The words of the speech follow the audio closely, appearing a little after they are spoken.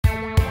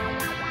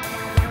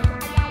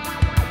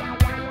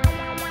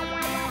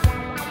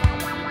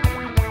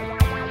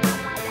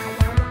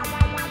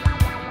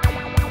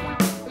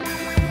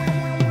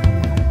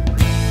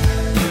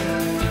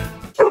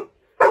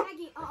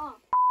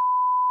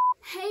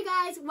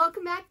guys,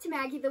 welcome back to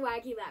Maggie the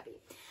Waggy Labby.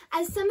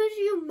 As some of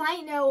you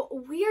might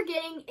know, we are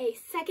getting a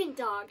second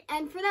dog,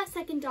 and for that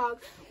second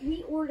dog,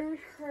 we ordered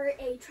her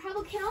a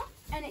travel kennel,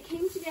 and it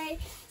came today.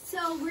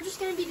 So we're just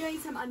going to be doing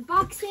some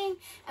unboxing,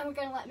 and we're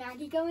going to let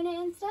Maggie go in it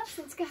and stuff,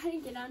 so let's go ahead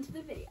and get on to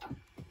the video.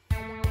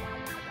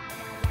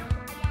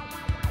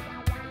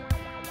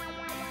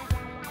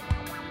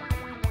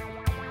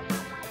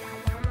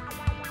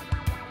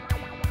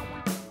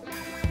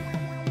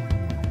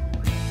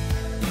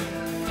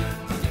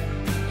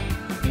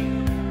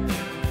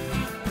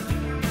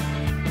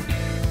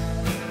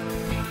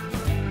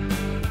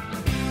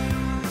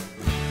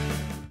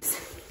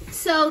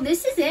 So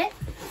this is it.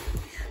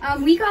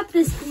 We got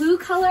this blue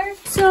color.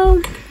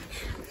 So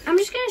I'm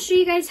just gonna show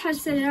you guys how to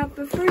set it up,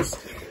 but first,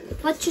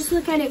 let's just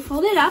look at it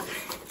folded up.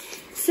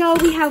 So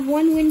we have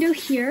one window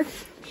here.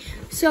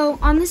 So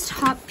on this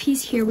top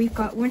piece here, we've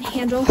got one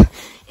handle.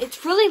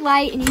 It's really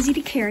light and easy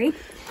to carry.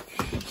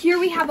 Here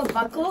we have a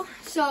buckle.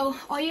 So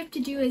all you have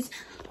to do is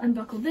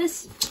unbuckle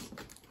this,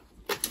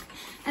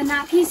 and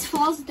that piece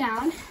falls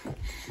down.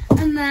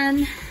 And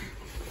then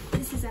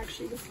this is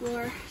actually the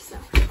floor, so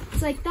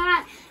it's like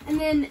that. And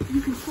then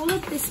you can fold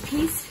up this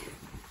piece.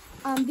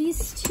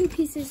 These two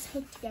pieces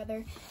hook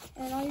together,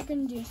 and all you're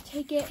gonna do is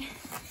take it,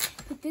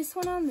 put this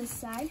one on this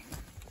side,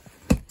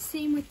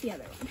 same with the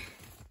other one.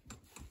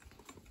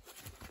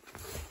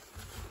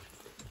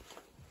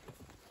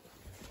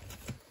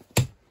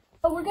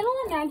 But we're gonna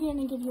let Maggie in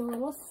and give you a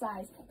little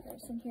size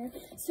comparison here.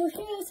 So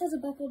here this has a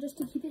buckle just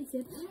to keep it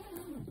zipped.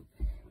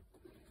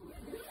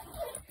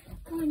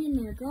 Going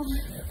in there, girl.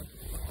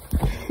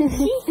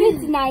 She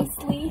fits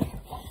nicely.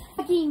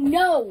 Maggie,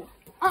 no!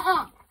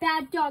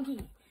 Bad doggy.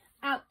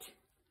 Out.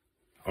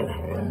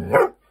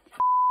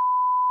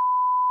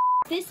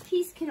 This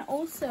piece can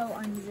also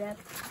unzip.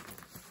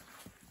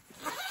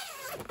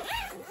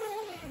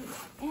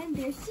 And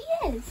there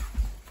she is.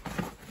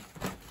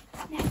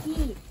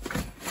 Maggie.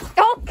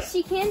 Oh,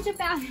 she can jump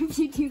out if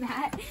you do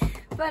that.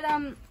 But,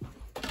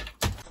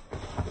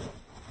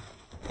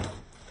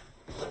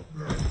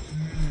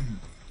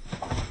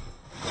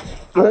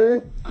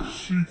 Oh,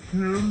 she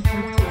can.